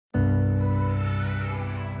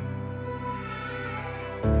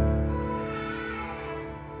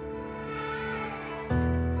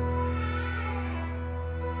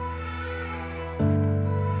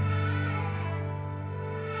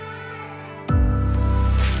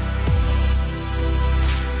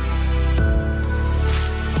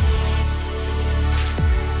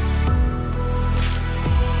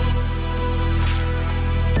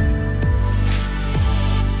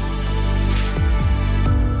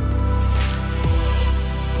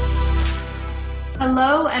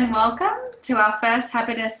Hello and welcome to our first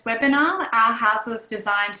Habitus webinar, Our Houses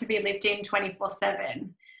Designed to be Lived in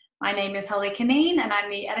 24/7. My name is Cunneen and I'm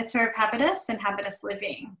the editor of Habitus and Habitus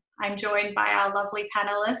Living. I'm joined by our lovely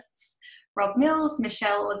panelists, Rob Mills,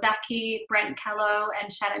 Orszackzy, Brent, Calow and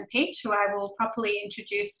Shannon, who I will properly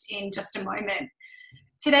introduce in just a moment.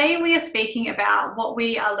 Today we are speaking about what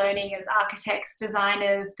we are learning as architects,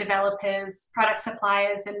 designers, developers, product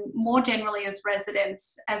suppliers, and more generally as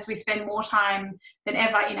residents as we spend more time than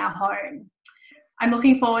ever in our home. I'm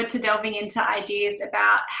looking forward to delving into ideas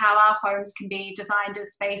about how our homes can be designed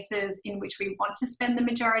as spaces in which we want to spend the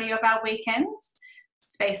majority of our weekends,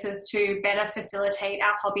 spaces to better facilitate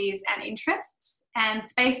our hobbies and interests, and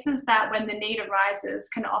spaces that, when the need arises,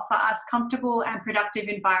 can offer us comfortable and productive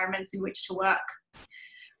environments in which to work.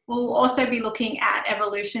 We'll also be looking at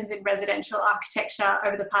evolutions in residential architecture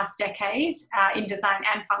over the past decade in design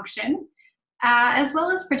and function, as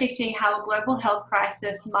well as predicting how a global health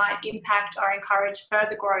crisis might impact or encourage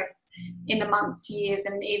further growth in the months, years,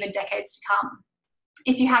 and even decades to come.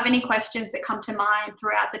 If you have any questions that come to mind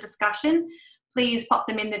throughout the discussion, please pop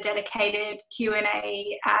them in the dedicated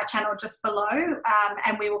Q&A channel just below,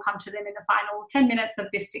 and we will come to them in the final 10 minutes of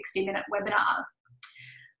this 60-minute webinar.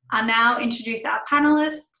 I'll now introduce our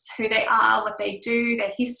panelists, who they are, what they do,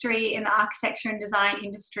 their history in the architecture and design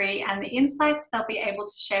industry, and the insights they'll be able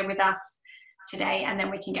to share with us today, and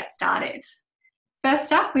then we can get started.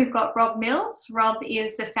 First up, we've got Rob Mills. Rob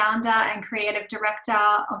is the founder and creative director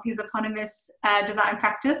of his eponymous design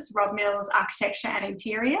practice, Rob Mills Architecture and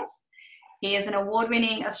Interiors. He is an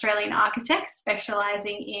award-winning Australian architect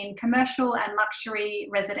specialising in commercial and luxury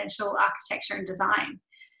residential architecture and design.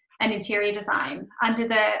 And interior design. Under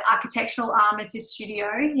the architectural arm of his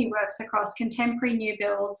studio, he works across contemporary new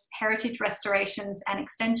builds, heritage restorations and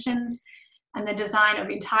extensions, and the design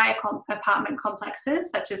of entire apartment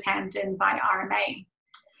complexes, such as Hampden by RMA.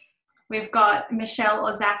 We've got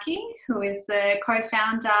Orszackzy, who is the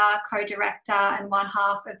co-founder, co-director, and one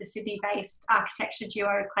half of the Sydney-based architecture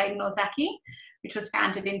duo Clayton Orszackzy, which was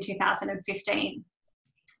founded in 2015.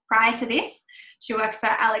 Prior to this, she worked for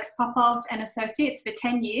Alex Popov and Associates for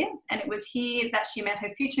 10 years, and it was here that she met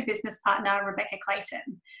her future business partner, Rebecca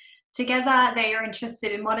Clayton. Together, they are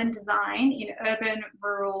interested in modern design in urban,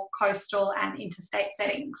 rural, coastal, and interstate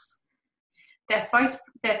settings. Their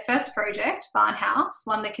first project, Barn House,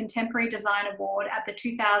 won the Contemporary Design Award at the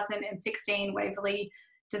 2016 Waverley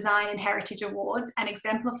Design and Heritage Awards and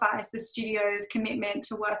exemplifies the studio's commitment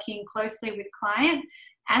to working closely with client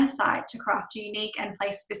and site to craft unique and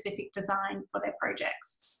place-specific design for their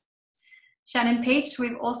projects. Shannon,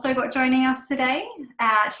 we've also got joining us today.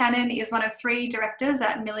 Shannon is one of 3 directors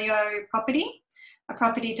at Milieu Property, a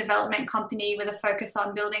property development company with a focus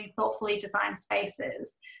on building thoughtfully designed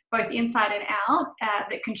spaces, both inside and out,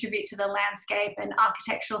 that contribute to the landscape and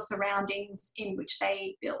architectural surroundings in which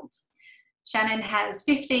they build. Shannon has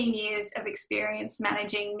 15 years of experience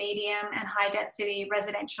managing medium and high density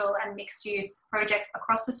residential and mixed use projects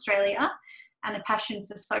across Australia and a passion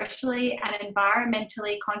for socially and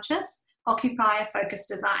environmentally conscious occupier focused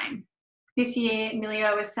design. This year,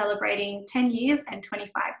 Milieu is celebrating 10 years and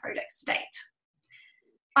 25 projects to date.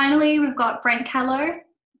 Finally, we've got Brent Calow.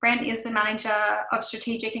 Brent is the manager of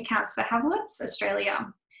strategic accounts for Havwoods,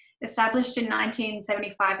 Australia. Established in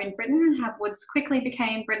 1975 in Britain, Havwoods quickly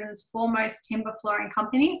became Britain's foremost timber flooring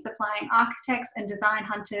company, supplying architects and design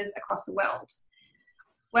hunters across the world.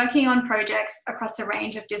 Working on projects across a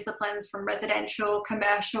range of disciplines from residential,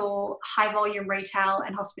 commercial, high-volume retail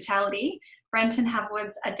and hospitality, Brent and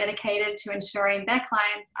Havwoods are dedicated to ensuring their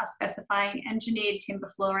clients are specifying engineered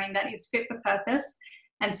timber flooring that is fit for purpose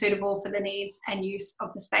and suitable for the needs and use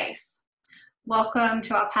of the space. Welcome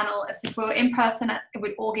to our panel. As if we were in person, it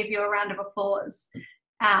would all give you a round of applause,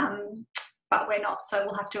 but we're not, so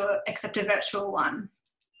we'll have to accept a virtual one.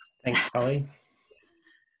 Thanks, Holly.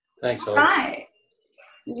 Thanks, Holly. Right,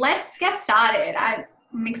 let's get started.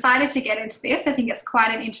 I'm excited to get into this. I think it's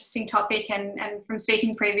quite an interesting topic, and from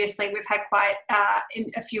speaking previously, we've had quite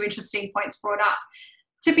a few interesting points brought up.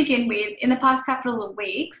 To begin with, in the past couple of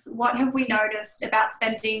weeks, what have we noticed about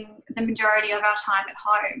spending the majority of our time at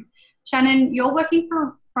home? Shannon, you're working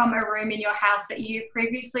from a room in your house that you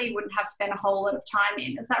previously wouldn't have spent a whole lot of time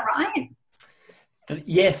in. Is that right?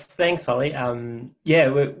 Yes, thanks, Holly.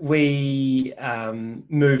 We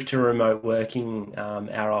moved to remote working,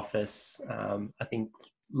 our office, I think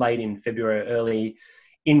late in February, early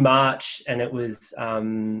in March, and it was,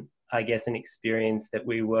 I guess, an experience that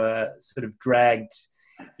we were sort of dragged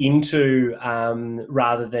into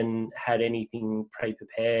rather than had anything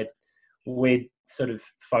pre-prepared. We'd sort of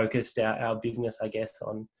focused our business, I guess,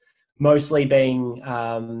 on mostly being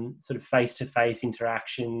sort of face-to-face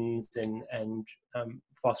interactions and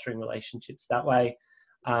fostering relationships that way.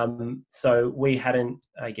 So we hadn't,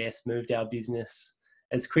 I guess, moved our business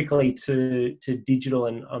as quickly to digital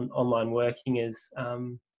and online working as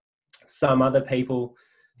some other people.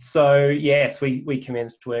 So yes, we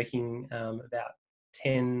commenced working about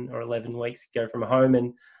 10 or 11 weeks ago from home,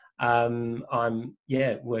 and I'm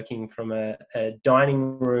working from a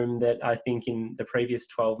dining room that I think in the previous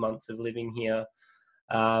 12 months of living here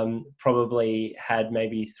probably had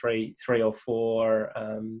maybe three or four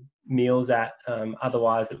meals at.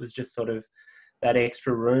 Otherwise, it was just sort of that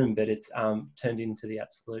extra room, but it's turned into the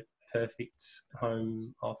absolute perfect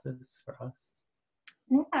home office for us.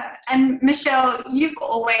 Yeah. And Michelle, you've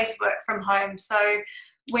always worked from home. So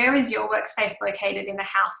where is your workspace located in the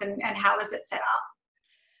house, and how is it set up?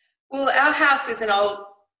 Well, our house is an old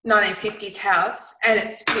 1950s house, and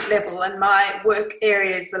it's split level, and my work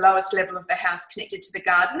area is the lowest level of the house connected to the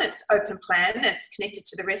garden. It's open plan, it's connected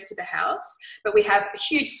to the rest of the house, but we have a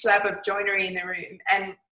huge slab of joinery in the room,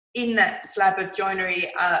 and in that slab of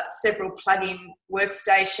joinery are several plug-in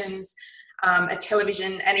workstations, a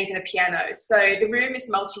television, and even a piano. So the room is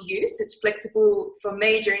multi-use. It's flexible for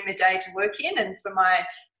me during the day to work in, and for my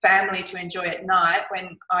family to enjoy at night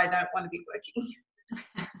when I don't want to be working.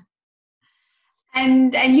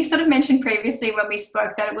 And you sort of mentioned previously when we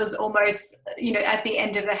spoke that it was almost, at the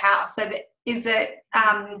end of the house. So is it,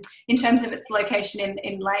 in terms of its location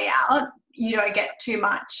in layout, you don't get too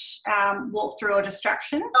much walk through or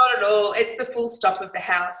distraction? Not at all. It's the full stop of the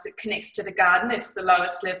house. It connects to the garden. It's the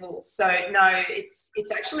lowest level. So no, it's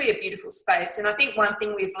actually a beautiful space. And I think one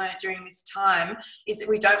thing we've learned during this time is that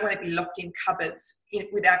we don't want to be locked in cupboards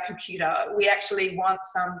with our computer. We actually want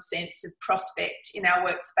some sense of prospect in our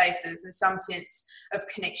workspaces and some sense of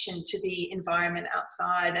connection to the environment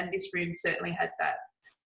outside. And this room certainly has that.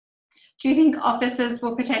 Do you think offices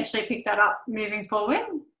will potentially pick that up moving forward?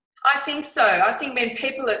 I think so. I think when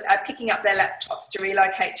people are picking up their laptops to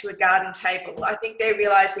relocate to a garden table, I think they're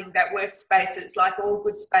realising that workspaces, like all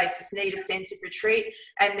good spaces, need a sense of retreat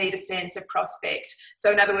and need a sense of prospect.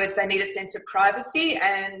 So in other words, they need a sense of privacy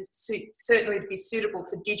and certainly to be suitable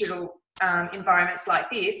for digital environments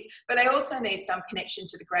like this, but they also need some connection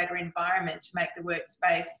to the greater environment to make the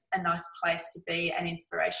workspace a nice place to be, an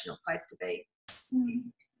inspirational place to be. Mm.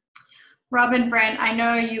 Rob and Brent, I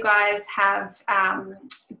know you guys have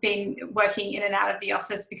been working in and out of the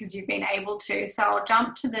office because you've been able to, so I'll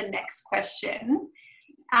jump to the next question.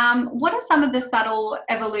 What are some of the subtle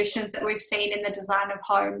evolutions that we've seen in the design of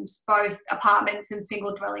homes, both apartments and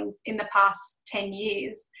single dwellings, in the past 10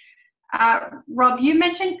 years? Rob, you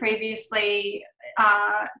mentioned previously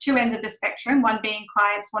two ends of the spectrum, one being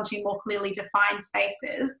clients wanting more clearly defined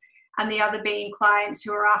spaces, and the other being clients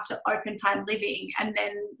who are after open plan living, and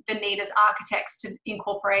then the need as architects to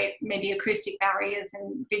incorporate maybe acoustic barriers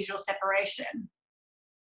and visual separation.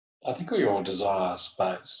 I think we all desire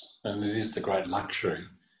space, and it is the great luxury.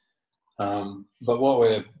 But what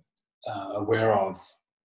we're aware of,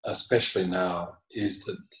 especially now, is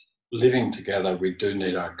that living together, we do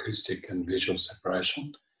need our acoustic and visual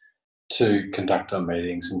separation to conduct our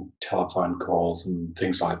meetings and telephone calls and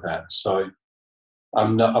things like that. So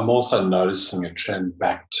I'm also noticing a trend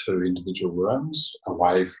back to individual rooms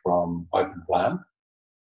away from open plan.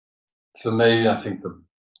 For me, I think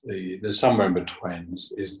there's somewhere in between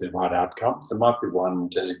is the right outcome. There might be one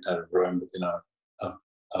designated room within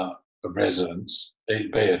a residence, be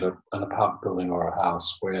it an apartment building or a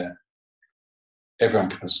house, where everyone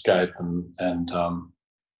can escape and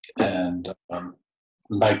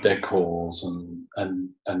make their calls and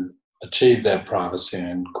achieve their privacy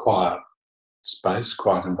and quiet space,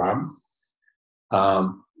 quiet environment,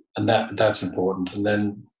 and that's important. And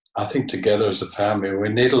then I think together as a family, we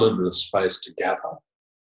need a little bit of space to gather.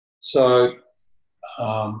 So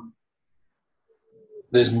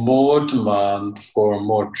there's more demand for a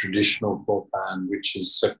more traditional floor plan, which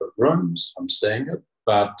is separate rooms. I'm seeing it,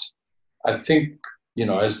 but I think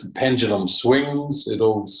as the pendulum swings,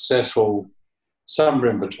 it'll settle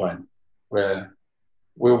somewhere in between, where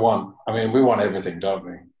we want everything, don't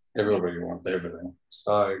we? Everybody wants everything.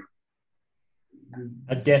 So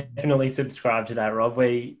I definitely subscribe to that, Rob.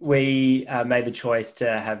 We made the choice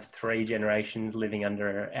to have 3 generations living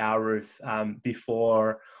under our roof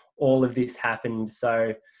before all of this happened.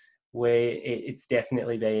 So it's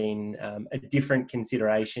definitely been a different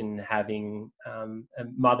consideration having a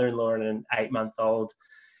mother-in-law and an 8-month-old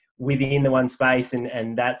within the one space,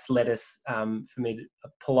 and that's led us, for me to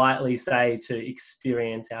politely say, to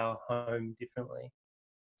experience our home differently.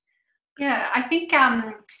 Yeah, I think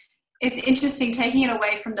it's interesting taking it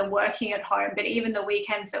away from the working at home, but even the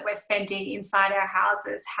weekends that we're spending inside our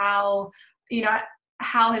houses, how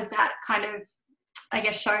has that kind of, I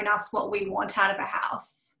guess, shown us what we want out of a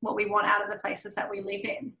house, what we want out of the places that we live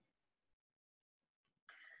in?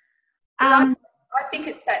 I think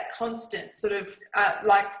it's that constant sort of,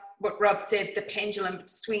 like what Rob said, the pendulum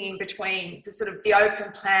swinging between the sort of the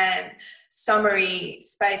open plan, summery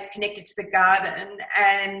space connected to the garden,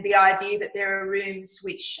 and the idea that there are rooms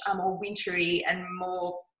which are more wintry and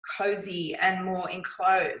more cozy and more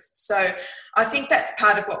enclosed. So I think that's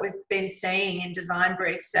part of what we've been seeing in design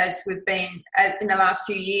briefs as we've been in the last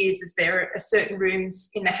few years, is there are certain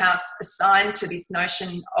rooms in the house assigned to this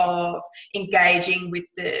notion of engaging with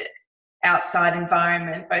the outside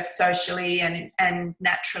environment, both socially and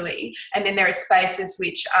naturally. And then there are spaces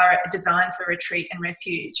which are designed for retreat and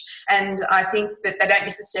refuge. And I think that they don't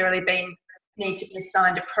necessarily need to be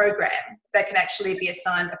assigned a program. They can actually be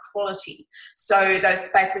assigned a quality. So those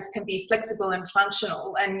spaces can be flexible and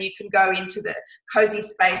functional, and you can go into the cozy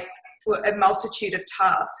space for a multitude of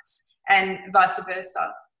tasks and vice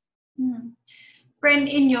versa. Mm. Brent,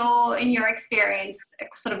 in your experience,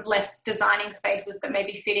 sort of less designing spaces, but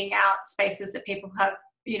maybe fitting out spaces that people have,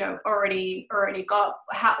 already got.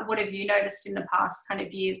 What have you noticed in the past kind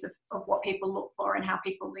of years of what people look for and how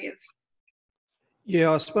people live?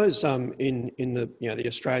 Yeah, I suppose in the the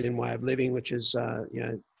Australian way of living, which is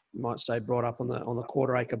you might say brought up on the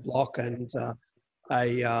quarter acre block and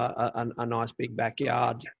a nice big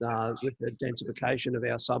backyard with the densification of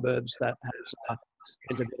our suburbs, that has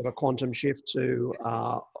a bit of a quantum shift to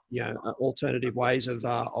alternative ways of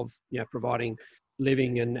providing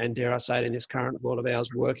living and dare I say it, in this current world of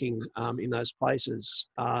ours, working in those places.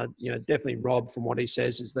 Definitely Rob, from what he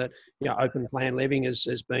says, is that open plan living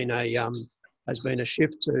has been a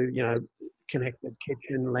shift to connected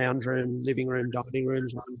kitchen, lounge room, living room, dining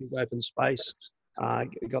rooms, one big open space.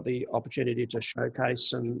 Got the opportunity to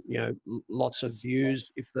showcase some lots of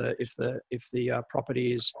views if the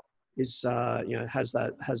property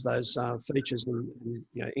has those features and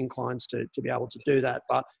inclines to be able to do that.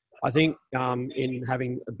 But I think in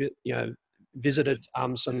having a bit visited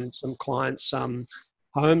some clients'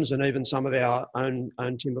 homes, and even some of our own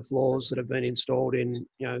timber floors that have been installed in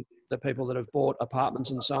the people that have bought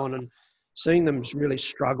apartments and so on, and seeing them really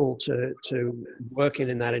struggle to work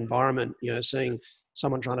in that environment. Seeing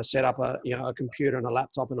someone trying to set up a computer and a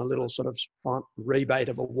laptop and a little sort of front rebate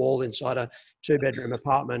of a wall inside a 2-bedroom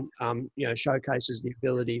apartment, showcases the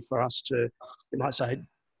ability for us to, you might say,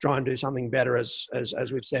 try and do something better, as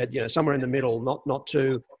we've said, somewhere in the middle, not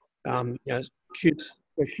to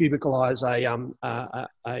cubicalize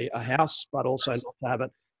a house, but also not to have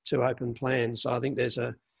it too open plan. So I think there's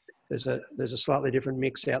a slightly different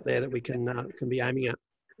mix out there that we can be aiming at.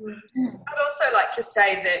 I'd also like to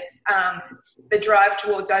say that the drive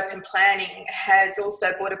towards open planning has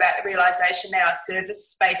also brought about the realisation that our service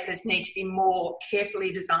spaces need to be more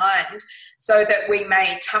carefully designed so that we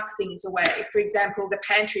may tuck things away. For example, the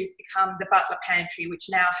pantry's become the butler pantry, which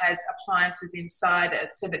now has appliances inside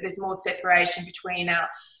it, so that there's more separation between our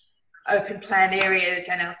open plan areas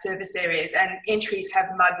and our service areas. And entries have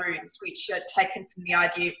mudrooms, which are taken from the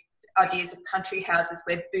ideas of country houses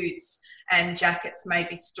where boots and jackets may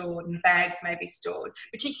be stored and bags may be stored,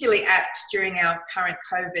 particularly apt during our current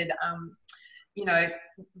COVID,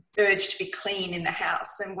 urge to be clean in the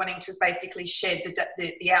house and wanting to basically shed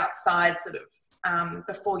the outside sort of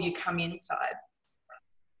before you come inside.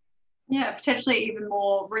 Yeah, potentially even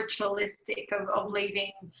more ritualistic of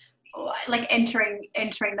leaving, like entering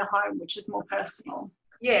the home, which is more personal.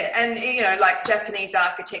 Yeah, and like Japanese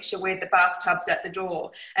architecture where the bathtub's at the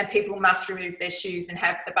door and people must remove their shoes and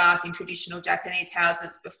have the bath in traditional Japanese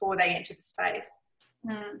houses before they enter the space.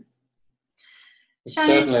 Mm. It's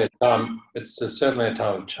certainly a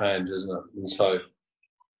time of change, isn't it? And so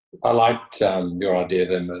I liked your idea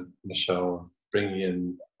then, Michelle, of bringing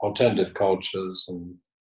in alternative cultures and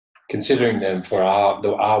considering them for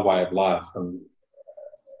our way of life.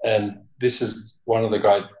 And this is one of the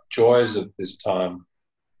great joys of this time,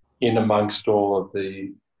 in amongst all of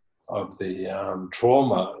the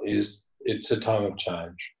trauma, is it's a time of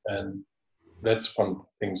change, and that's one of the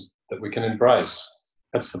things that we can embrace.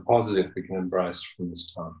 That's the positive we can embrace from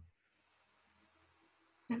this time.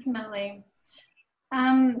 Definitely.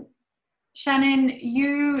 Shannon,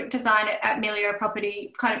 you design it at Milieu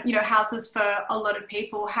property, kind of, houses for a lot of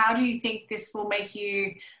people. How do you think this will make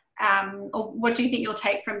you, or what do you think you'll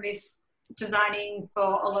take from this designing for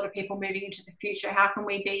a lot of people moving into the future? How can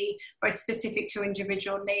we be both specific to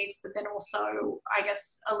individual needs, but then also, I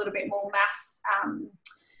guess, a little bit more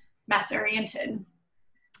mass oriented?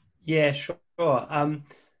 Yeah, sure.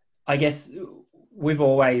 I guess we've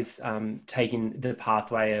always taken the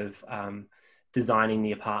pathway of designing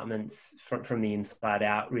the apartments from the inside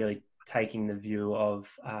out, really taking the view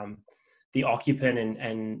of the occupant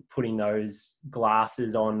and putting those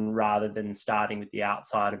glasses on rather than starting with the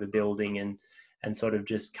outside of a building and sort of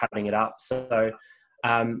just cutting it up. So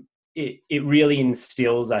it really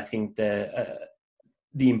instills, I think, the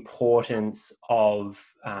importance of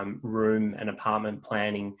room and apartment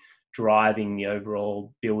planning driving the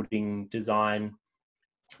overall building design.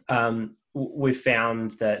 We've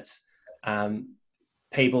found that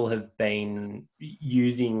people have been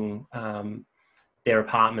using their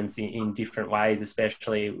apartments in different ways,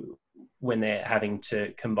 especially when they're having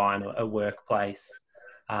to combine a workplace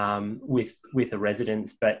with a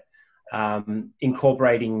residence, but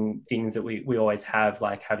incorporating things that we always have,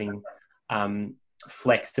 like having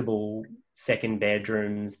flexible second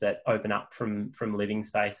bedrooms that open up from living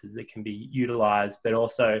spaces that can be utilised, but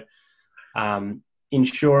also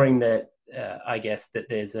ensuring that I guess that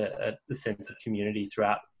there's a sense of community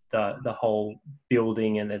throughout the whole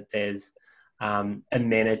building, and that there's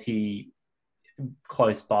amenity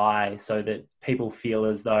close by, so that people feel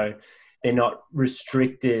as though they're not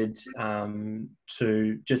restricted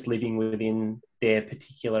to just living within their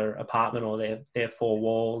particular apartment or their four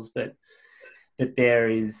walls, but that there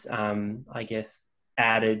is, I guess,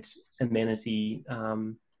 added amenity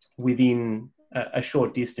within a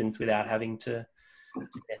short distance without having to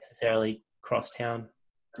necessarily cross town.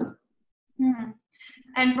 Mm.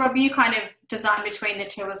 And Rob, you kind of design between the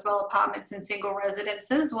two as well, apartments and single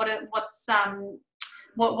residences. What are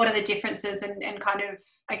the differences and kind of,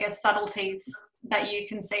 I guess, subtleties that you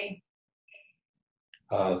can see?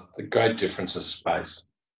 The great difference is space.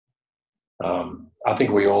 I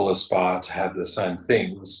think we all aspire to have the same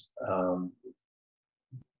things,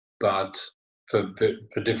 but for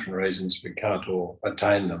different reasons we can't all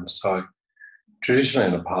attain them. So traditionally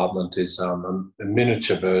an apartment is a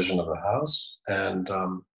miniature version of a house, and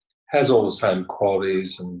has all the same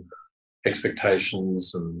qualities and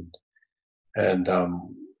expectations and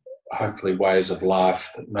hopefully ways of life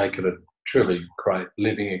that make it a truly great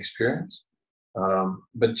living experience,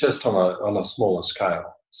 but just on a smaller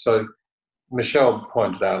scale. So Michelle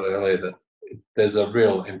pointed out earlier that there's a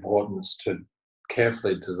real importance to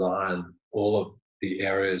carefully design all of the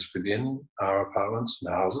areas within our apartments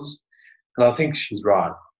and houses. And I think she's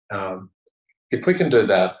right. If we can do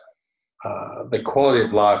that, the quality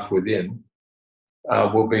of life within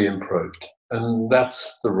will be improved. And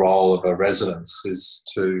that's the role of a residence,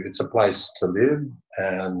 it's a place to live.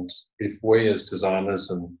 And if we as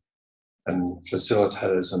designers and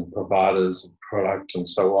facilitators and providers of product and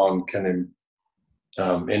so on can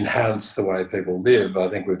enhance the way people live, I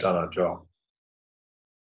think we've done our job.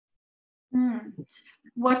 Mm.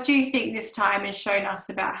 What do you think this time has shown us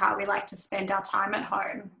about how we like to spend our time at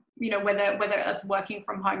home? You know, whether it's working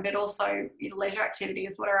from home, but also leisure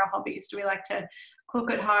activities. What are our hobbies? Do we like to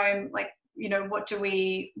cook at home? Like, you know, what do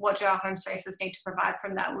our home spaces need to provide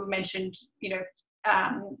from that? We mentioned,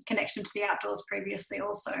 connection to the outdoors previously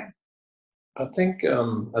also. I think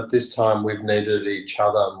at this time we've needed each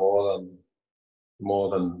other more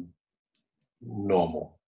than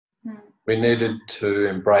normal. Mm. We needed to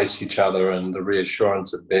embrace each other and the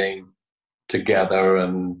reassurance of being together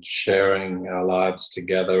and sharing our lives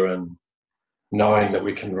together and knowing that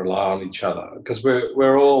we can rely on each other, because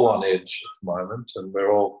we're all on edge at the moment and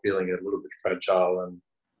we're all feeling a little bit fragile and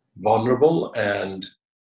vulnerable. And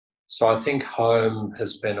so I think home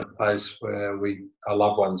has been a place where our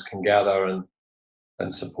loved ones can gather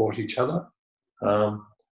and support each other.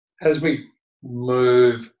 As we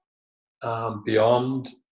move beyond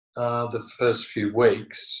the first few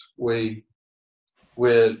weeks, we're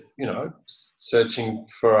searching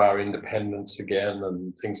for our independence again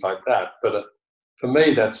and things like that. But for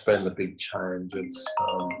me, that's been the big change. It's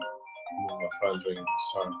my phone's ringing.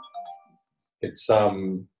 Sorry. It's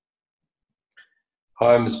home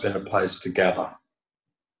has been a place to gather.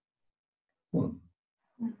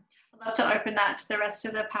 I'd love to open that to the rest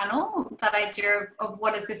of the panel. That idea of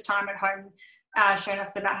what has this time at home shown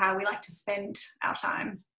us about how we like to spend our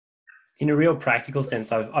time. In a real practical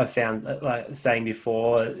sense, I've found, like saying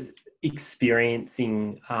before,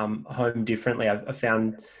 experiencing home differently. I've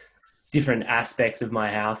found different aspects of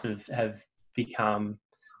my house have become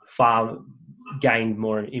gained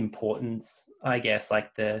more importance, I guess.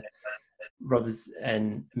 Like Rob's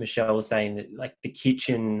and Michelle were saying that, like, the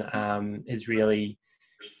kitchen has really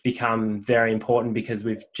become very important because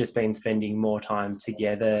we've just been spending more time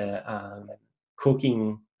together,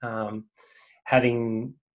 cooking,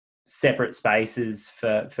 having separate spaces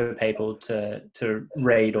for people to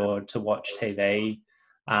read or to watch TV,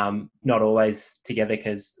 not always together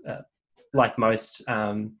because like most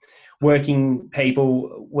working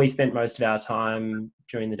people, we spent most of our time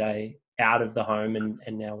during the day out of the home,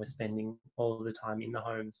 and now we're spending all of the time in the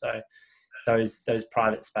home. So those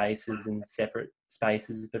private spaces and separate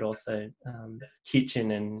spaces, but also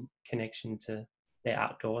kitchen and connection to their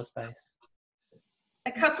outdoor space.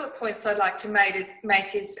 A couple of points I'd like to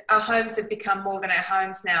make is our homes have become more than our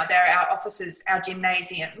homes now. They're our offices, our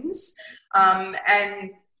gymnasiums,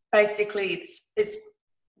 and basically it's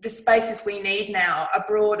the spaces we need now are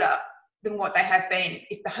broader than what they have been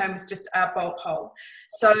if the home is just our bolt hole.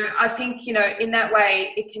 So I think, you know, in that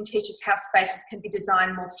way, it can teach us how spaces can be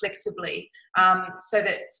designed more flexibly, so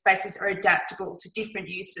that spaces are adaptable to different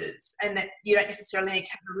uses, and that you don't necessarily need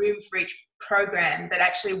to have a room for each program, but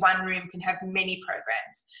actually one room can have many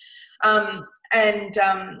programs.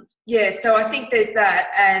 So I think there's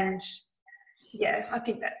that, and yeah, I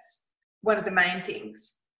think that's one of the main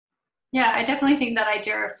things. Yeah, I definitely think that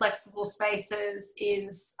idea of flexible spaces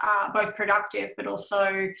is both productive, but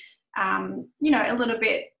also, you know, a little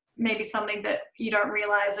bit maybe something that you don't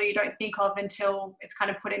realise or you don't think of until it's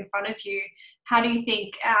kind of put in front of you. How do you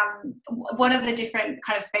think, what are the different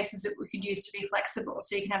kind of spaces that we could use to be flexible?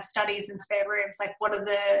 So you can have studies and spare rooms, like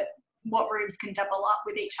what rooms can double up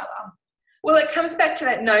with each other? Well, it comes back to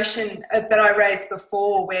that notion that I raised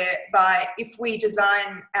before, whereby if we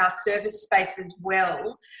design our service spaces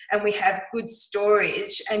well and we have good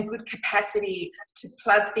storage and good capacity to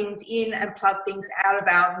plug things in and plug things out of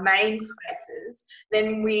our main spaces,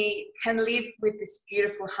 then we can live with this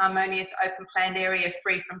beautiful, harmonious, open planned area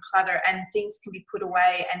free from clutter, and things can be put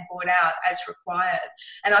away and brought out as required.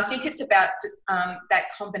 And I think it's about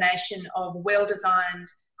that combination of well-designed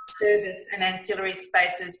service and ancillary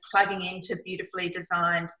spaces plugging into beautifully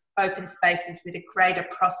designed open spaces with a greater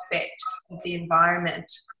prospect of the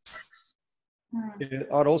environment. Yeah,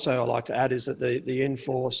 I'd also like to add is that the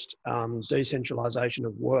enforced decentralisation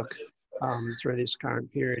of work through this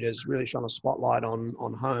current period has really shone a spotlight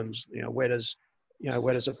on homes. You know, where does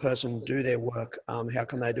a person do their work? How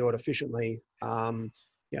can they do it efficiently? You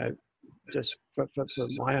know, just for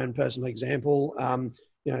my own personal example,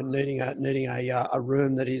 you know, needing a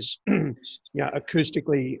room that is, you know,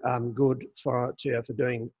 acoustically good for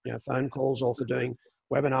doing, you know, phone calls or for doing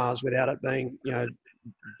webinars without it being, you know,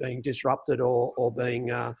 being disrupted or being,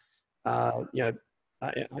 you know,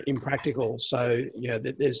 impractical. So, you know,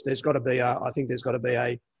 there's got to be I think there's got to be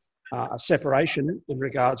a separation in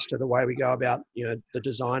regards to the way we go about, you know, the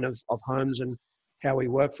design of homes and how we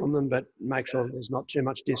work from them, but make sure there's not too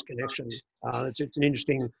much disconnection. It's an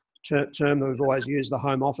interesting term that we've always used, the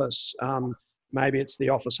home office. Maybe it's the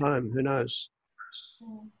office home, who knows?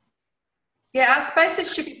 Yeah, our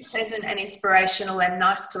spaces should be pleasant and inspirational and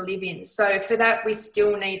nice to live in. So for that, we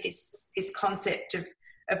still need this concept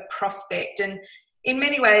of prospect. And in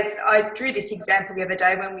many ways, I drew this example the other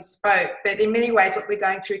day when we spoke, but in many ways what we're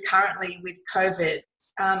going through currently with COVID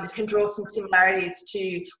can draw some similarities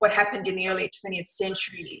to what happened in the early 20th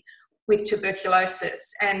century with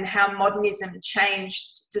tuberculosis, and how modernism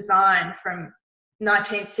changed design from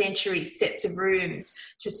 19th century sets of rooms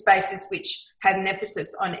to spaces which had an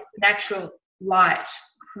emphasis on natural light,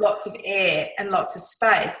 lots of air and lots of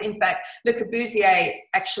space. In fact, Le Corbusier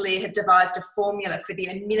actually had devised a formula for the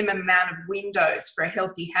minimum amount of windows for a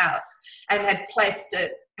healthy house, and had placed a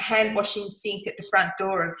hand washing sink at the front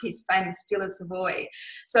door of his famous Villa Savoy.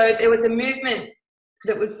 So there was a movement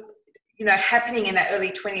that was, you know, happening in that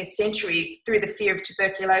early 20th century through the fear of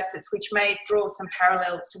tuberculosis, which may draw some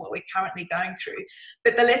parallels to what we're currently going through.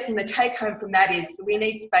 But the lesson, the take home from that is that we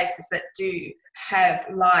need spaces that do have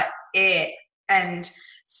light, air and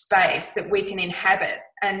space that we can inhabit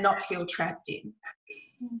and not feel trapped in.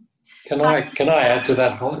 Can I add to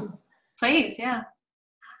that, Holly? Please, yeah.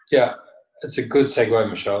 Yeah, it's a good segue,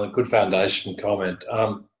 Michelle, a good foundation comment.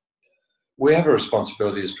 We have a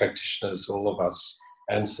responsibility as practitioners, all of us,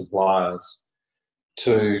 and suppliers,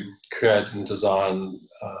 to create and design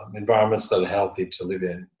environments that are healthy to live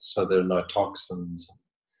in, so there are no toxins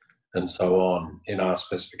and so on in our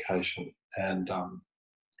specification. And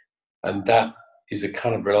that is a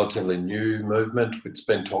kind of relatively new movement. It's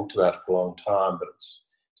been talked about for a long time, but it's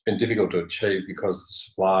been difficult to achieve because the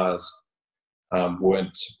suppliers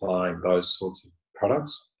weren't supplying those sorts of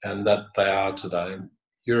products, and that they are today.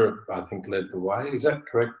 Europe, I think, led the way. Is that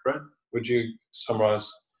correct, Brent? Would you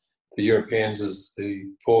summarise the Europeans as the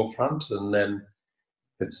forefront, and then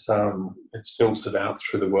it's filtered out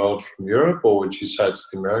through the world from Europe, or would you say it's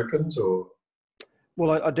the Americans? Or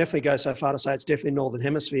Well, I definitely go so far to say it's definitely Northern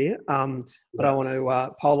Hemisphere. I don't want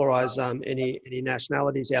to polarise any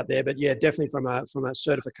nationalities out there, but yeah, definitely from a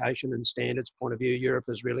certification and standards point of view, Europe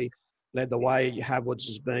has really led the way. Havwoods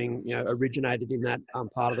as being originated in that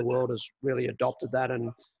part of the world has really adopted that, and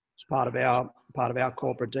it's part of our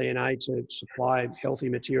corporate DNA to supply healthy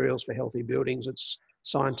materials for healthy buildings. It's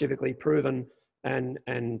scientifically proven and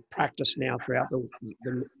practiced now throughout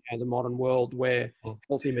the modern world, where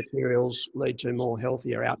healthy materials lead to more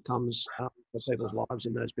healthier outcomes for people's lives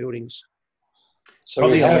in those buildings. So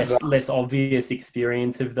probably a less obvious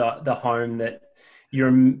experience of the home that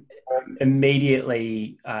you're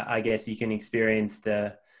immediately, I guess you can experience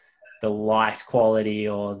the light quality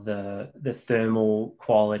or the thermal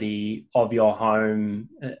quality of your home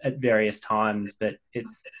at various times, but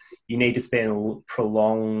you need to spend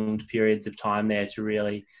prolonged periods of time there to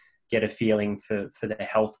really get a feeling for the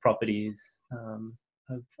health properties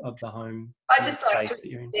of the home. I just like to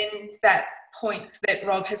extend that point that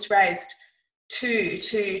Rob has raised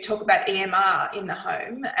to talk about EMR in the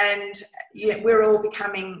home, and we're all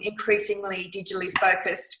becoming increasingly digitally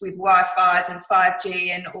focused with Wi-Fi's and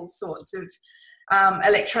 5G and all sorts of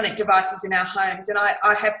electronic devices in our homes. And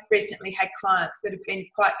I have recently had clients that have been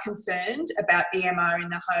quite concerned about EMR in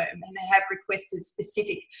the home, and they have requested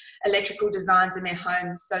specific electrical designs in their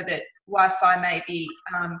homes so that Wi-Fi may be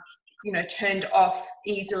turned off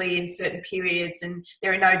easily in certain periods, and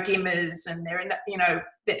there are no dimmers, and there are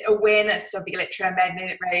the awareness of the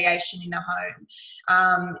electromagnetic radiation in the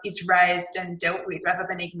home is raised and dealt with rather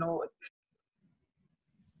than ignored.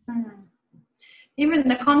 Even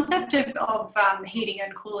the concept of heating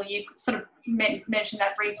and cooling, you sort of mentioned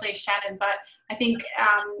that briefly, Shannon, but I think,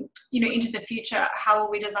 into the future, how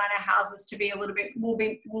will we design our houses to be a little bit, will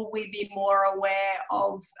we be more aware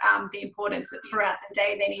of the importance that throughout the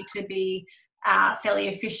day they need to be fairly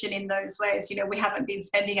efficient in those ways. We haven't been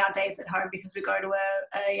spending our days at home because we go to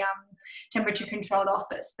a temperature controlled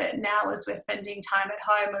office, but now as we're spending time at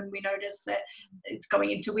home and we notice that it's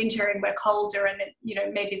going into winter and we're colder, and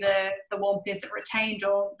maybe the warmth isn't retained,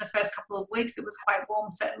 or the first couple of weeks it was quite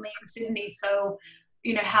warm, certainly in Sydney. So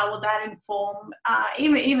how will that inform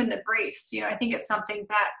even the briefs? I think it's something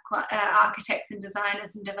that architects and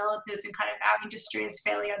designers and developers and kind of our industry is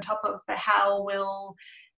fairly on top of, but how will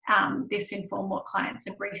this inform what clients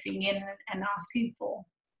are briefing in and asking for?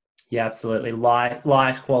 Yeah, absolutely. Light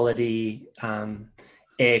quality,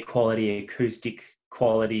 air quality, acoustic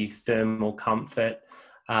quality, thermal comfort.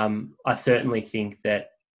 I certainly think that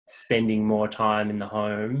spending more time in the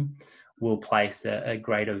home will place a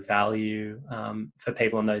greater value for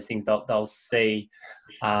people on those things. They'll see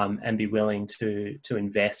and be willing to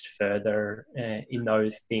invest further in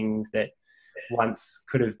those things that once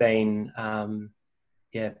could have been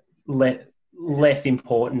less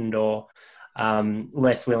important or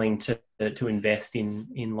less willing to invest in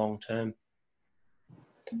long term.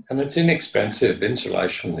 And it's inexpensive.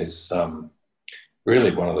 Insulation is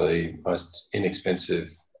really one of the most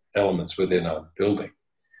inexpensive elements within a building.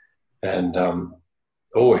 And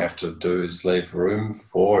all we have to do is leave room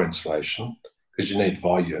for insulation, because you need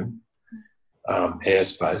volume,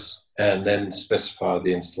 airspace, and then specify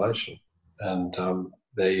the insulation. And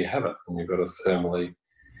there you have it. And you've got a thermally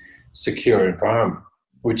secure environment,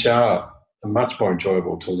 which are much more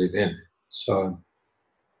enjoyable to live in. So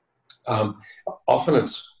often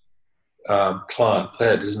it's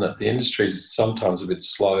client-led, isn't it? The industry is sometimes a bit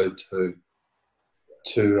slow to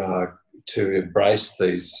embrace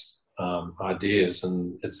these ideas,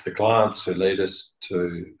 and it's the clients who lead us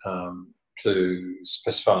to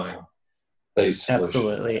specifying these solutions.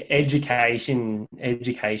 Absolutely. Education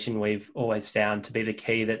we've always found to be the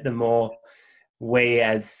key, that the more we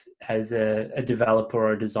as a developer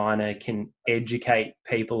or a designer can educate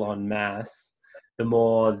people en masse, the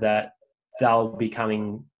more that they'll be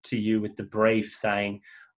coming to you with the brief saying,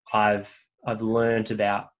 I've learned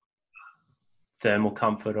about thermal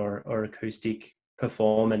comfort or acoustic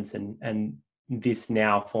performance, and this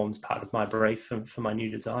now forms part of my brief for my new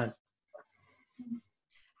design.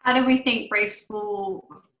 How do we think briefs for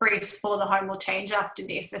the home will change after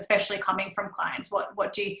this, especially coming from clients?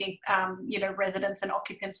 What do you think residents and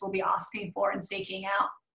occupants will be asking for and seeking out?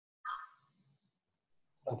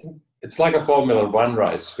 I think it's like a Formula One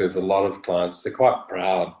race with a lot of clients. They're quite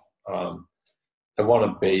proud. They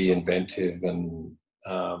want to be inventive, and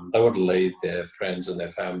they want to lead their friends and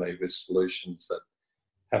their family with solutions that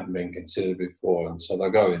haven't been considered before. And so they'll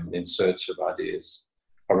go in search of ideas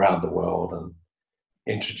around the world and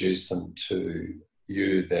introduce them to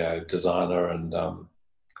you, their designer, and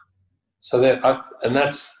so that and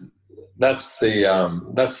that's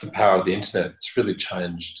the power of the internet. It's really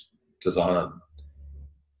changed design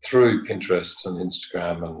through Pinterest and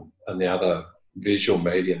Instagram and the other visual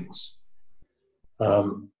mediums,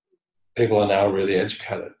 people are now really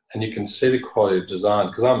educated, and you can see the quality of design.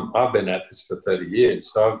 Because I've been at this for 30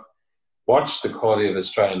 years, so I've watched the quality of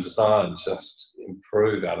Australian design just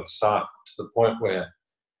improve out of sight to the point where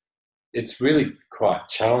it's really quite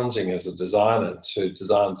challenging as a designer to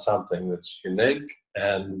design something that's unique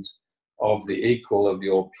and of the equal of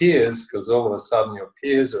your peers, because all of a sudden your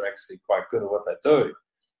peers are actually quite good at what they do.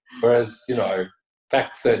 Whereas,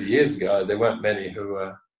 back 30 years ago, there weren't many who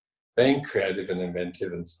were being creative and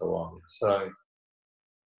inventive and so on. So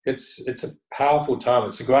it's a powerful time.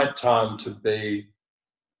 It's a great time to be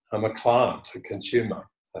a client, a consumer,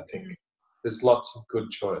 I think. There's lots of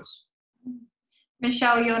good choice.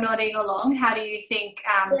 Michelle, you're nodding along. How do you think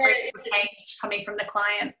will change coming from the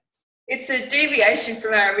client? It's a deviation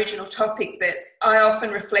from our original topic, but I often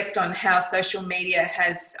reflect on how social media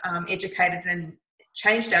has educated and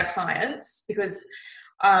changed our clients, because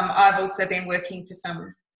I've also been working for some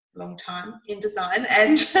long time in design,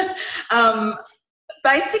 and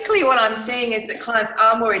basically what I'm seeing is that clients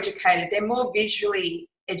are more educated, they're more visually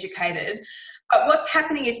educated, but what's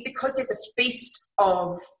happening is because there's a feast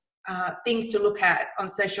of things to look at on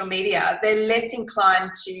social media, they're less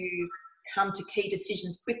inclined to come to key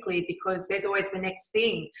decisions quickly, because there's always the next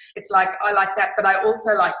thing. It's like, I like that, but I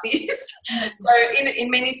also like this. So in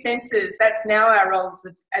many senses, that's now our roles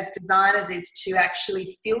as designers, is to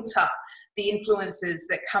actually filter the influences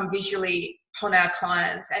that come visually upon our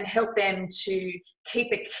clients and help them to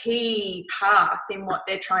keep a key path in what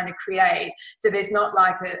they're trying to create. So there's not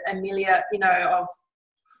like a milieu,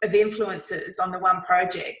 of influences on the one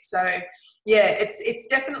project. So yeah, it's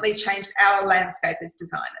definitely changed our landscape as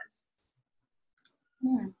designers.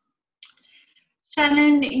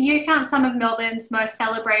 Shannon, you count some of Melbourne's most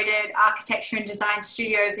celebrated architecture and design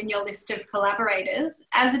studios in your list of collaborators.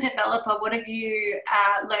 As a developer, what have you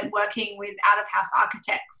learned working with out-of-house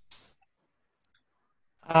architects?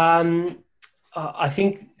 I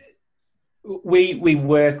think we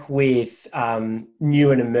work with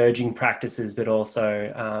new and emerging practices, but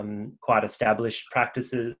also quite established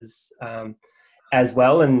practices as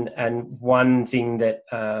well. And one thing that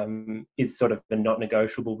is sort of a not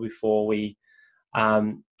negotiable before we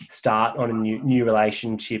start on a new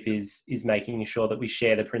relationship is making sure that we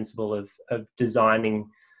share the principle of designing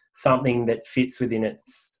something that fits within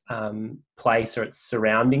its place or its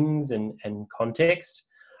surroundings and context.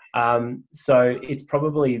 So it's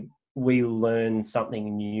probably, we learn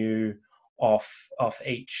something new off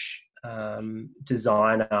each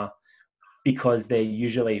designer, because they're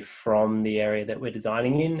usually from the area that we're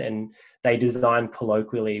designing in, and they design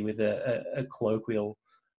colloquially with a colloquial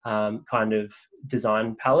kind of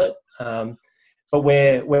design palette. But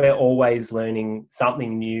we're always learning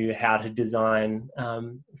something new, how to design,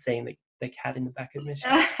 seeing the cat in the back of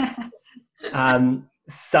Michelle.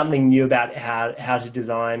 Something new about how to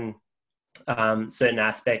design certain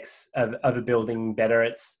aspects of a building better.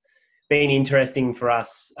 It's been interesting for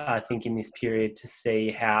us, I think, in this period to see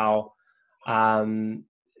how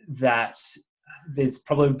that there's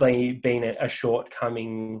probably been a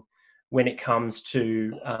shortcoming when it comes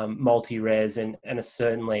to multi-res and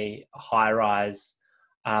certainly high-rise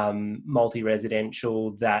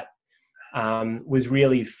multi-residential that was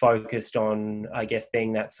really focused on, I guess,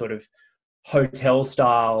 being that sort of hotel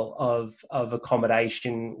style of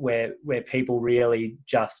accommodation where people really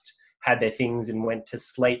just had their things and went to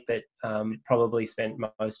sleep, but probably spent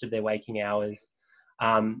most of their waking hours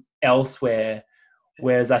elsewhere.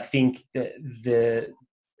 Whereas I think that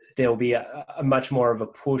there'll be a much more of a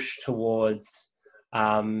push towards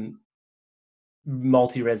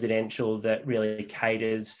multi-residential that really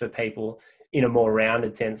caters for people in a more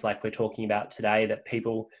rounded sense, like we're talking about today, that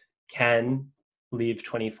people can live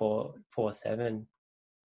 24/7.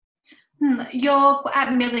 You're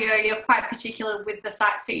at Milieu, you're quite particular with the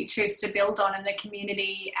sites that you choose to build on and the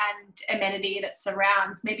community and amenity and its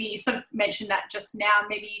surrounds. Maybe you sort of mentioned that just now.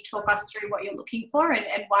 Maybe you talk us through what you're looking for and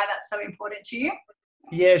why that's so important to you.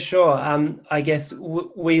 Yeah, sure. I guess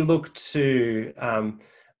we look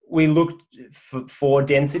for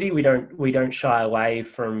density. We don't shy away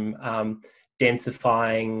from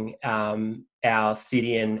densifying our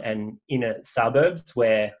city and inner suburbs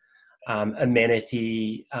where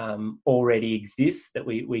amenity already exists that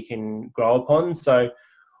we can grow upon. So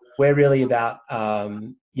we're really about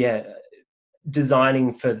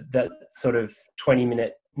designing for that sort of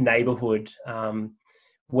 20-minute neighborhood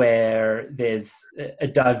where there's a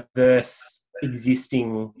diverse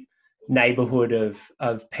existing neighborhood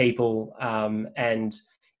of people and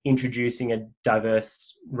introducing a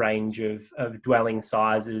diverse range of dwelling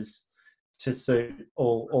sizes to suit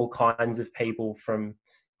all kinds of people, from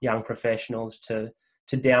young professionals to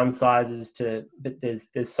downsizers but there's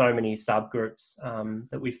so many subgroups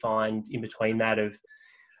that we find in between that of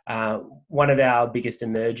one of our biggest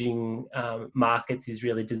emerging markets is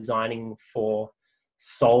really designing for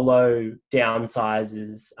solo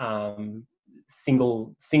downsizers.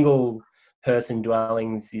 Single person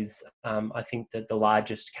dwellings is I think that the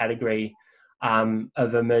largest category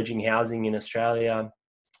of emerging housing in Australia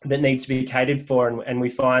that needs to be catered for, and we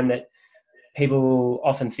find that people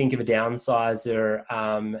often think of a downsizer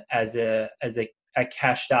as a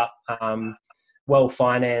cashed up,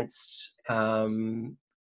 well-financed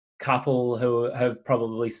couple who have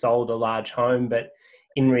probably sold a large home. But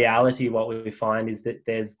in reality, what we find is that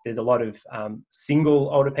there's a lot of single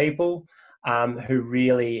older people who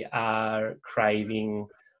really are craving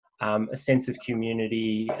a sense of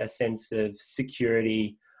community, a sense of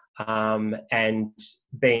security, and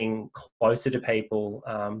being closer to people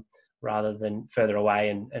rather than further away,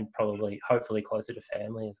 and probably, hopefully, closer to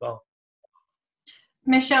family as well.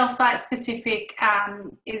 Michelle, site-specific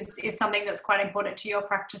is something that's quite important to your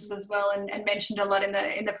practice as well, and mentioned a lot in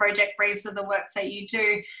the project briefs of the works that you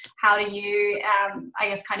do. How do you, I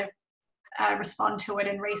guess, kind of respond to it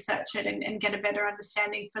and research it and get a better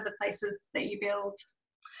understanding for the places that you build?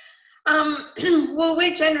 Well,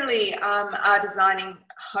 we generally are designing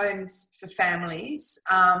homes for families.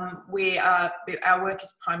 Our work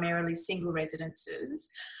is primarily single residences.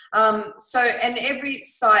 And every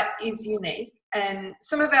site is unique. And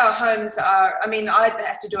some of our homes are, I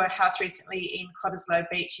had to do a house recently in Cottesloe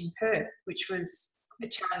Beach in Perth, which was a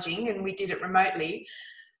bit challenging, and we did it remotely.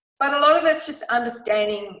 But a lot of it's just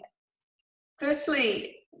understanding,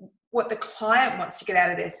 firstly, what the client wants to get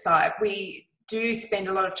out of their site. We do spend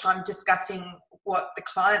a lot of time discussing what the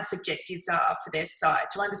client's objectives are for their site,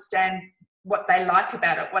 to understand what they like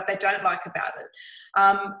about it, what they don't like about it.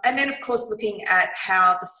 And then, of course, looking at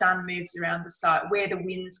how the sun moves around the site, where the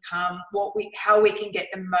winds come, how we can get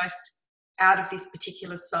the most out of this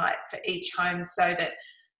particular site for each home, so that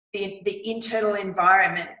the internal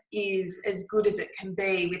environment is as good as it can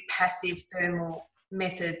be with passive thermal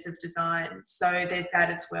methods of design. So there's that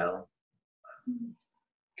as well.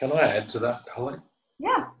 Can I add to that, Holly?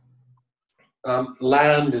 Yeah.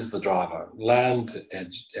 Land is the driver. Land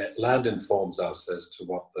informs us as to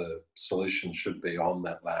what the solution should be on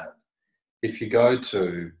that land. If you go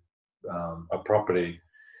to a property,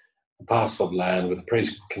 a parcel of land with a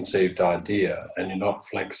preconceived idea, and you're not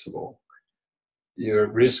flexible, you're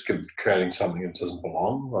at risk of creating something that doesn't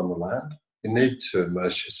belong on the land. You need to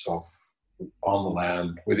immerse yourself on the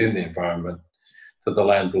land, within the environment that the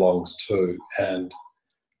land belongs to, and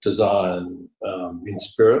design in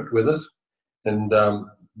spirit with it. And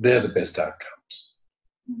they're the best outcomes.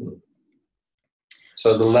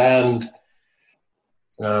 So the land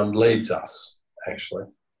leads us, actually.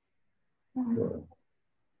 To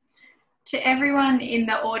everyone in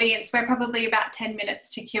the audience, we're probably about 10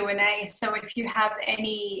 minutes to Q&A. So if you have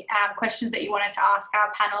any questions that you wanted to ask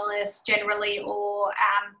our panelists generally or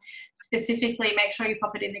specifically, make sure you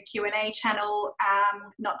pop it in the Q&A channel,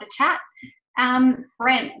 not the chat.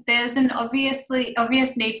 Brent, there's an obvious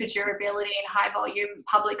need for durability in high volume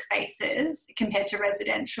public spaces compared to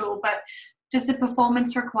residential, but does the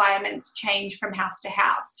performance requirements change from house to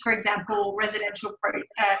house? For example, residential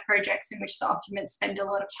projects in which the occupants spend a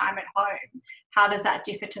lot of time at home, how does that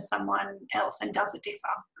differ to someone else, and does it differ?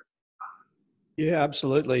 Yeah,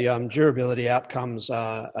 absolutely. Durability outcomes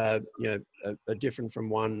are different from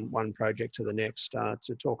one project to the next.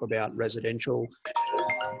 To talk about residential,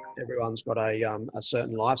 everyone's got a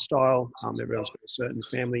certain lifestyle. Everyone's got a certain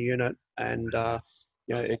family unit, and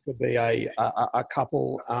it could be a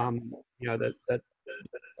couple that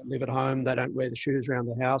live at home. They don't wear the shoes around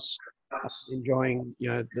the house, enjoying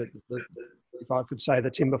if I could say, the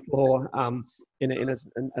timber floor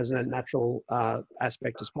as a natural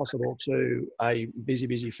aspect as possible, to a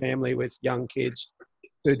busy family with young kids,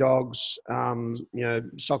 2 dogs,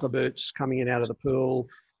 soccer boots coming in out of the pool,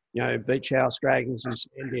 beach house dragging some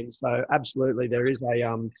sand in. So absolutely,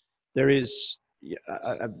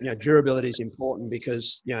 durability is important,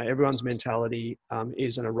 because everyone's mentality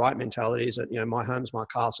is, and a right mentality is that my home's my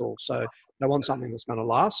castle. So they want something that's going to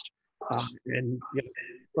last. And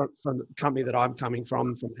from the company that I'm coming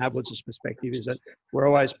from Havwoods' perspective, is that we're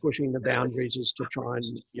always pushing the boundaries as to try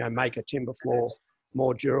and make a timber floor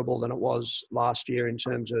more durable than it was last year, in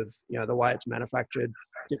terms of the way it's manufactured,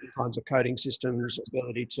 different kinds of coating systems,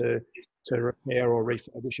 ability to repair or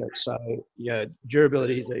refurbish it. So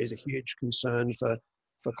durability is a huge concern for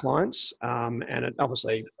clients, and it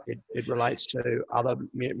obviously it relates to other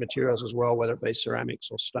materials as well, whether it be ceramics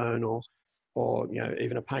or stone or or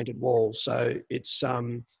even a painted wall. So it's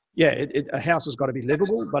a house has got to be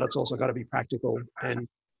livable, but it's also got to be practical, and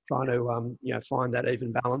trying to find that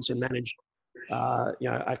even balance and manage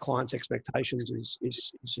our clients' expectations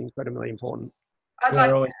is incredibly important. I'd We're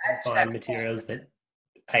like always to add to find that. materials that.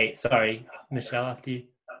 Hey, sorry, Michelle, after you.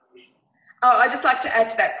 Oh, I'd just like to add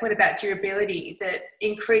to that point about durability, that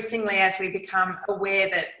increasingly as we become aware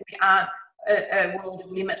that we aren't a world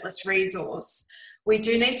of limitless resource, we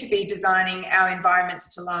do need to be designing our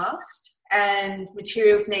environments to last, and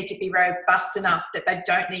materials need to be robust enough that they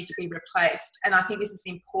don't need to be replaced. And I think this is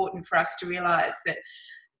important for us to realise that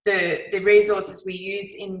the resources we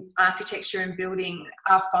use in architecture and building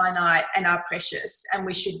are finite and are precious, and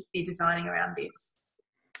we should be designing around this.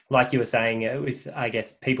 Like you were saying, with, I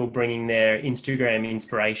guess, people bringing their Instagram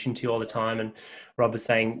inspiration to you all the time, and Rob was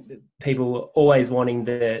saying people always wanting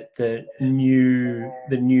the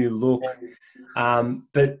new look,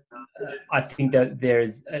 but I think that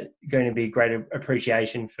there's going to be greater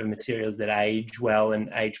appreciation for materials that age well and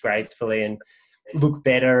age gracefully and look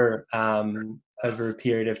better over a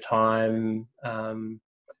period of time,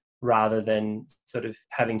 rather than sort of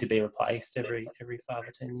having to be replaced every 5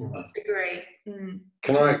 or 10 years. Agree. Mm.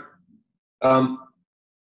 Can I?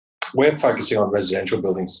 We're focusing on residential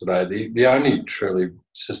buildings today. The only truly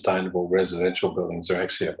sustainable residential buildings are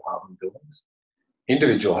actually apartment buildings.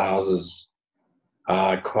 Individual houses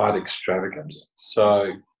are quite extravagant.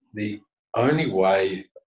 So the only way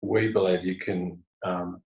we believe you can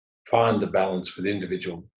find the balance with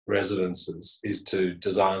individual residences is to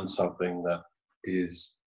design something that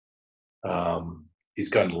is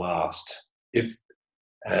going to last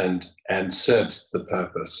and serves the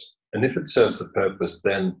purpose. And if it serves the purpose,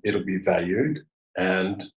 then it'll be valued.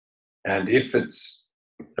 And if it's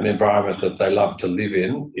an environment that they love to live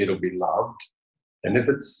in, it'll be loved. And if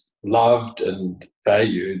it's loved and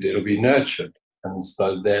valued, it'll be nurtured. And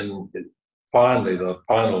so then finally, the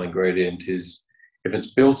final ingredient is, if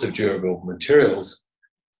it's built of durable materials,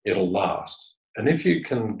 it'll last. And if you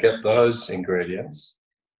can get those ingredients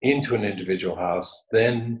into an individual house,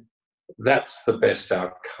 then that's the best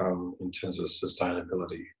outcome in terms of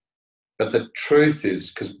sustainability. But the truth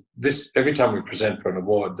is, because every time we present for an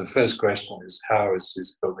award, the first question is, how is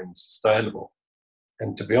this building sustainable?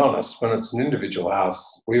 And to be honest, when it's an individual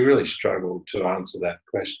house, we really struggle to answer that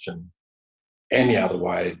question any other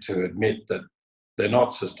way, to admit that they're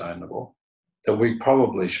not sustainable, that we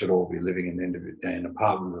probably should all be living in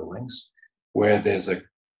apartment buildings where there's a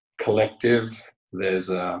collective,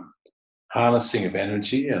 there's a harnessing of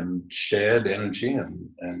energy and shared energy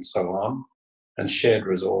and so on, and shared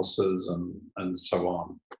resources and so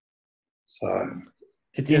on. So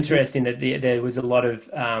it's interesting that there was a lot of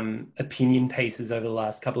opinion pieces over the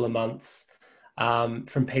last couple of months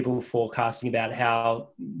from people forecasting about how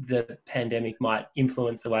the pandemic might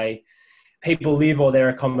influence the way people live or their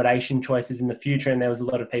accommodation choices in the future. And there was a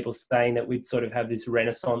lot of people saying that we'd sort of have this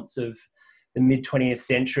renaissance of the mid-20th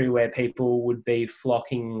century where people would be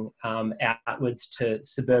flocking outwards to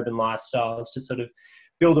suburban lifestyles to sort of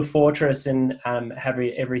build a fortress and have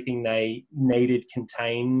everything they needed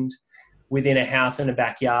contained within a house and a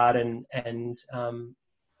backyard and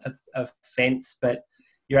a fence. But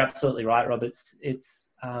you're absolutely right, Rob.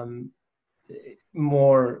 It's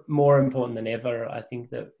more important than ever. I think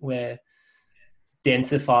that we're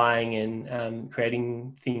densifying and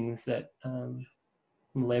creating things that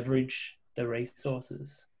leverage the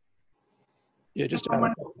resources. Yeah, just to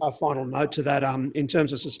add a final note to that, in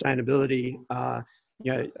terms of sustainability, I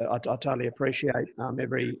totally appreciate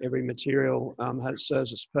every material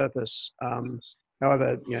serves its purpose.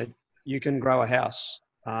 However, you can grow a house,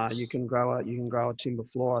 you can grow a timber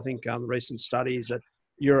floor. I think recent studies that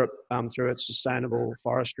Europe, through its sustainable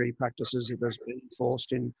forestry practices that has been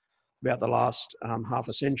enforced in about the last half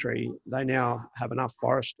a century, they now have enough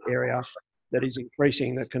forest area that is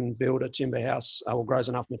increasing that can build a timber house or grows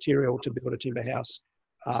enough material to build a timber house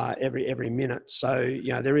every minute. So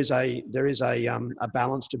there is a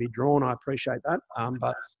balance to be drawn. I appreciate that,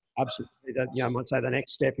 but absolutely that I might say the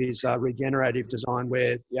next step is regenerative design,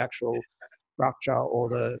 where the actual structure or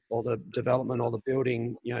the development or the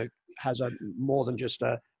building has a more than just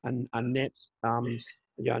a net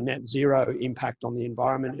net zero impact on the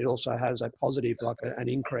environment. It also has a positive, like an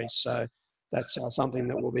increase. So that's something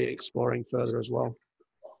that we'll be exploring further as well.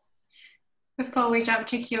 Before we jump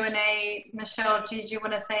to Q&A, Michelle, did you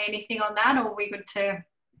want to say anything on that, or are we good to?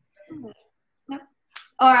 No.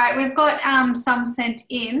 All right, we've got some sent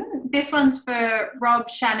in. This one's for Rob,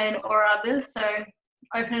 Shannon, or others, so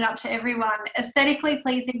open it up to everyone. Aesthetically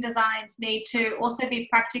pleasing designs need to also be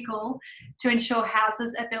practical to ensure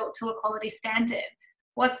houses are built to a quality standard.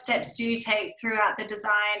 What steps do you take throughout the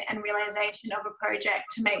design and realization of a project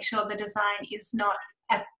to make sure the design is not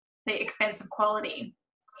at the expense of quality?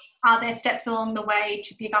 Are there steps along the way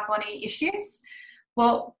to pick up on any issues?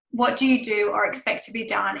 Well, what do you do or expect to be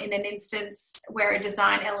done in an instance where a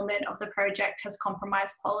design element of the project has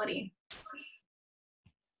compromised quality?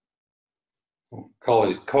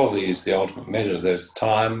 Quality is the ultimate measure. There's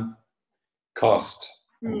time, cost,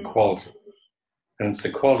 and quality. And it's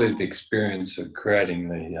the quality of the experience of creating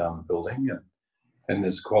the building, and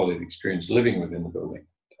there's quality of the experience living within the building.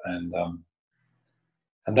 And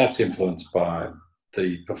that's influenced by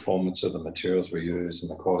the performance of the materials we use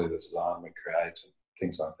and the quality of the design we create and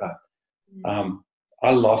things like that. I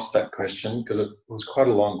lost that question because it was quite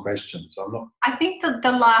a long question, so I'm not... I think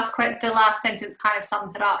the last sentence kind of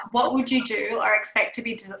sums it up. What would you do or expect to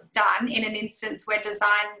be done in an instance where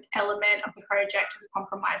design element of the project has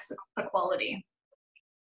compromised the quality?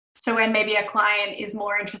 So when maybe a client is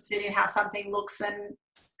more interested in how something looks than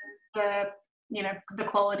the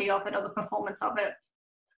quality of it or the performance of it.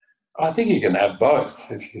 I think you can have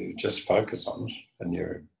both if you just focus on it and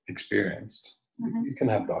you're experienced. You can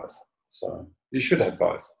have both. So you should have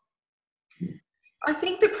both. I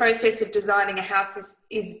think the process of designing a house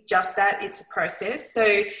is just that. It's a process.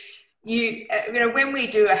 So when we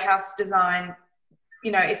do a house design,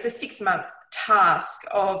 it's a 6-month task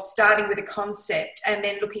of starting with a concept and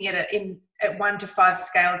then looking at it at 1 to 5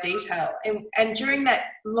 scale detail. And during that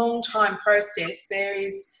long time process, there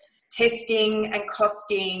is testing and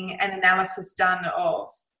costing and analysis done of,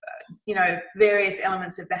 various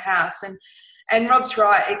elements of the house. And Rob's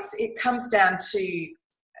right, it comes down to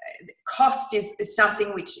cost is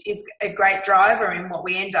something which is a great driver in what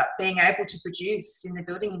we end up being able to produce in the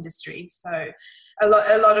building industry. So a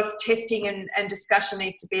lot of testing and discussion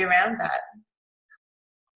needs to be around that.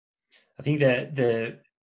 I think that the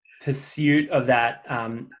pursuit of that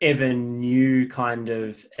ever new kind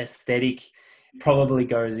of aesthetic probably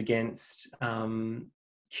goes against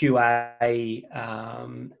QA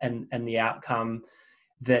and the outcome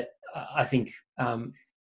that I think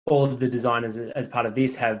all of the designers as part of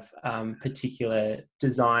this have particular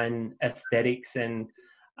design aesthetics, and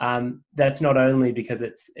that's not only because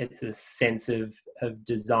it's a sense of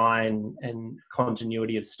design and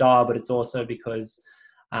continuity of style, but it's also because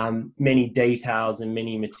many details and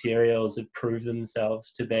many materials have proved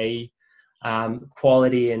themselves to be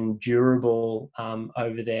quality and durable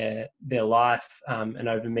over their life and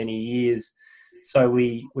over many years. So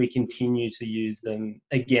we continue to use them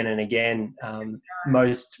again and again.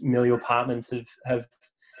 Most Milieu apartments have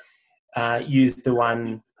used the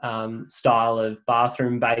one style of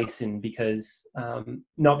bathroom basin because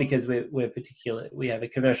not because we're particular, we have a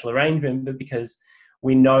commercial arrangement, but because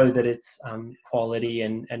we know that it's quality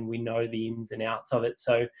and we know the ins and outs of it.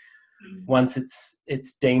 So once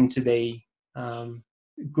it's deemed to be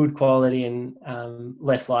good quality and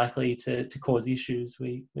less likely to cause issues,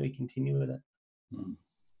 we continue with it.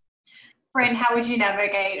 Brent, how would you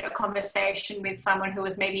navigate a conversation with someone who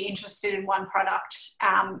was maybe interested in one product,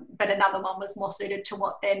 but another one was more suited to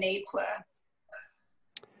what their needs were?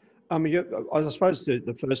 I suppose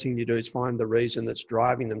the first thing you do is find the reason that's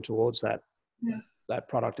driving them towards that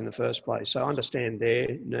product in the first place. So understand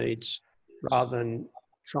their needs rather than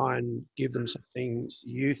try and give them something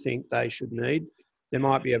you think they should need. There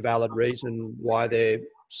might be a valid reason why they're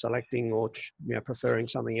selecting or preferring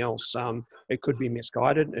something else. It could be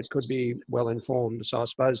misguided. It could be well informed. So I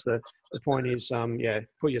suppose the point is,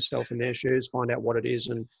 put yourself in their shoes, find out what it is,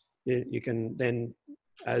 and you can then,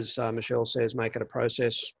 as Michelle says, make it a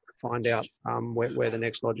process. Find out where the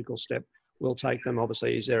next logical step will take them.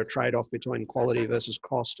 Obviously, is there a trade-off between quality versus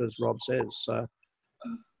cost, as Rob says? So.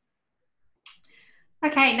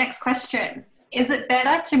 Okay, next question. Is it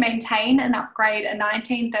better to maintain and upgrade a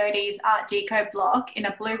 1930s Art Deco block in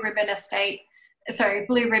a Blue Ribbon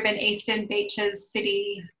Eastern Beaches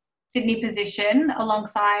Sydney position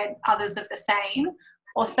alongside others of the same,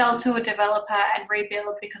 or sell to a developer and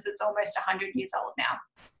rebuild because it's almost 100 years old now?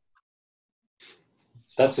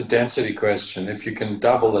 That's a density question. If you can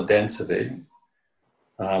double the density,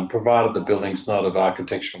 provided the building's not of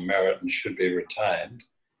architectural merit and should be retained,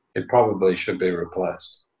 it probably should be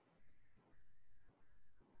replaced.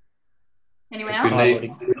 Anyone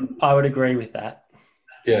else? I would agree with that.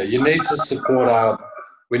 Yeah, you need to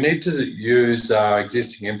we need to use our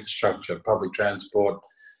existing infrastructure, public transport,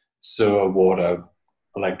 sewer, water,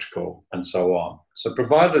 electrical, and so on. So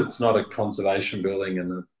provided it's not a conservation building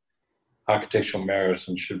and of architectural merit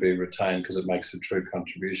and should be retained because it makes a true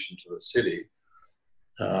contribution to the city,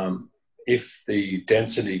 if the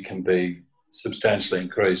density can be substantially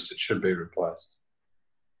increased, it should be replaced.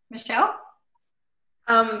 Michelle?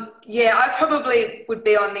 Yeah, I probably would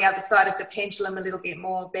be on the other side of the pendulum a little bit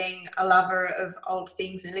more, being a lover of old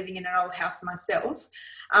things and living in an old house myself.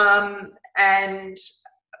 And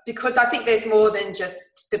because I think there's more than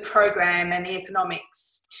just the program and the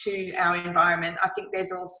economics to our environment. I think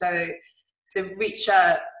there's also the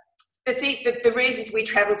richer, the reasons we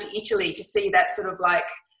travel to Italy to see that sort of like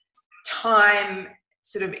time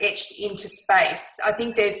sort of etched into space. I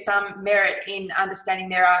think there's some merit in understanding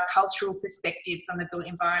there are cultural perspectives on the built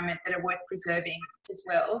environment that are worth preserving as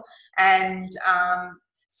well. And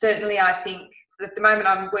certainly I think at the moment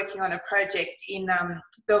I'm working on a project in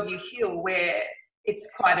Bellevue Hill where it's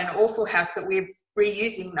quite an awful house, but we're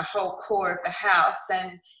reusing the whole core of the house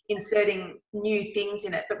and inserting new things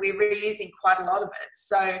in it, but we're reusing quite a lot of it.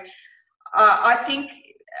 So I think,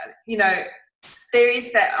 you know, there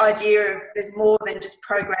is that idea of there's more than just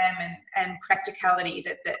program and practicality,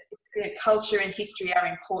 that culture and history are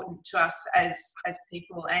important to us as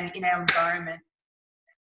people and in our environment.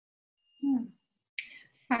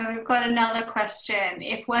 We've got another question.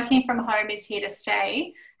 If working from home is here to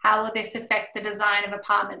stay, how will this affect the design of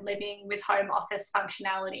apartment living with home office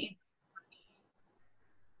functionality?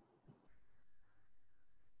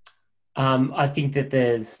 I think that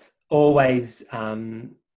there's always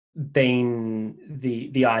been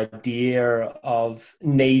the idea of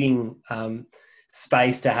needing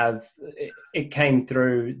space to have, it came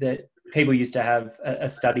through that people used to have a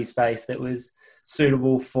study space that was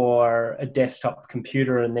suitable for a desktop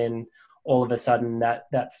computer, and then all of a sudden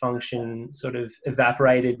that function sort of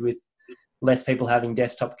evaporated with less people having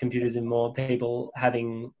desktop computers and more people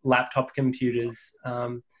having laptop computers,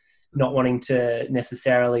 not wanting to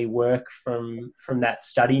necessarily work from that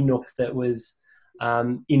study nook that was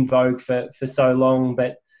in vogue for so long.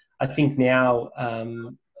 But I think now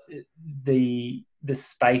the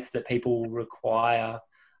space that people require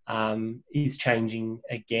is changing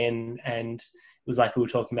again, and it was like we were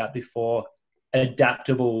talking about before,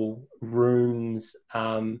 adaptable rooms,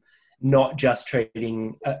 not just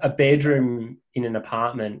treating a bedroom in an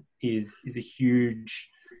apartment is a huge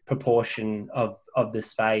proportion of the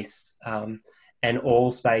space, and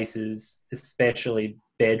all spaces, especially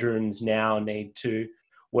bedrooms, now need to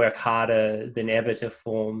work harder than ever to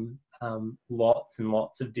form lots and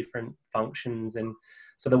lots of different functions. And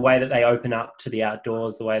so the way that they open up to the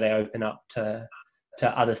outdoors, the way they open up to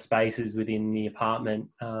other spaces within the apartment,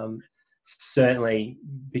 certainly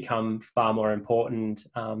become far more important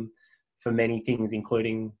for many things,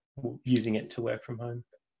 including using it to work from home.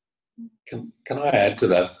 Can I add to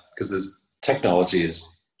that? Because technology has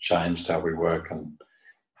changed how we work and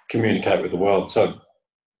communicate with the world. So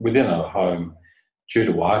within a home, due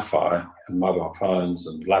to Wi-Fi and mobile phones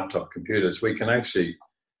and laptop computers, we can actually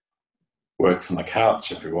work from the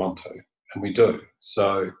couch if we want to, and we do.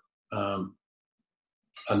 So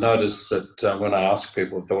I noticed that when I ask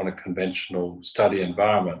people if they want a conventional study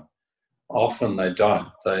environment, often they don't.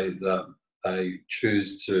 They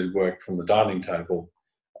choose to work from the dining table,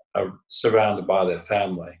 surrounded by their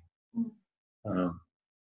family.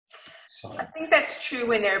 So I think that's true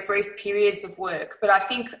when there are brief periods of work, but I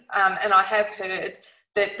think, and I have heard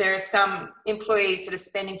that there are some employees that are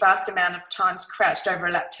spending vast amount of times crouched over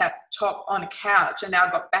a laptop on a couch and now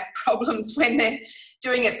got back problems when they're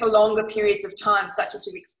doing it for longer periods of time, such as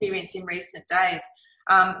we've experienced in recent days.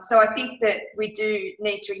 So I think that we do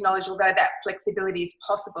need to acknowledge, although that flexibility is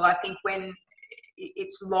possible, I think when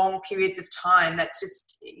it's long periods of time, that's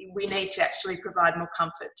just, we need to actually provide more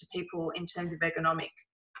comfort to people in terms of ergonomic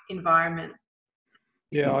environment.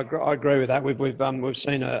 Yeah, I agree with that. We've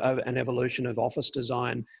seen an evolution of office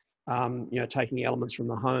design, taking elements from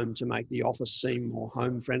the home to make the office seem more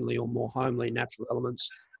home friendly or more homely. Natural elements,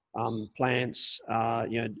 plants,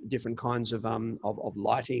 different kinds of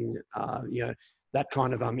lighting, that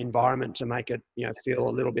kind of environment to make it feel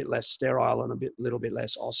a little bit less sterile and little bit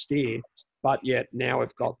less austere. But yet now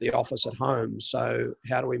we've got the office at home. So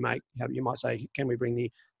how do we you might say, can we bring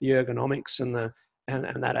the ergonomics and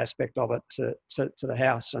that aspect of it to the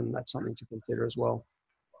house? And that's something to consider as well.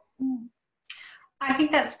 I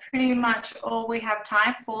think that's pretty much all we have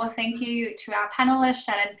time for. Thank you to our panellists,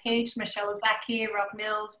 Shannon Peach, Michelle Orszackzy, Rob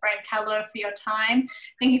Mills, Brent, Calow, for your time.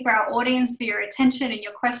 Thank you for our audience for your attention and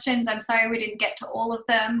your questions. I'm sorry we didn't get to all of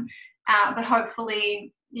them, but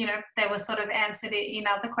hopefully, they were sort of answered in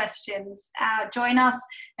other questions. Join us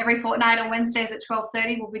every fortnight on Wednesdays at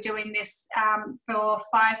 12:30. We'll be doing this for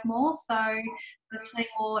 5 more. So there's plenty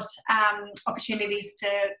more opportunities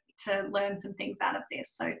to learn some things out of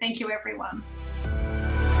this. So thank you, everyone.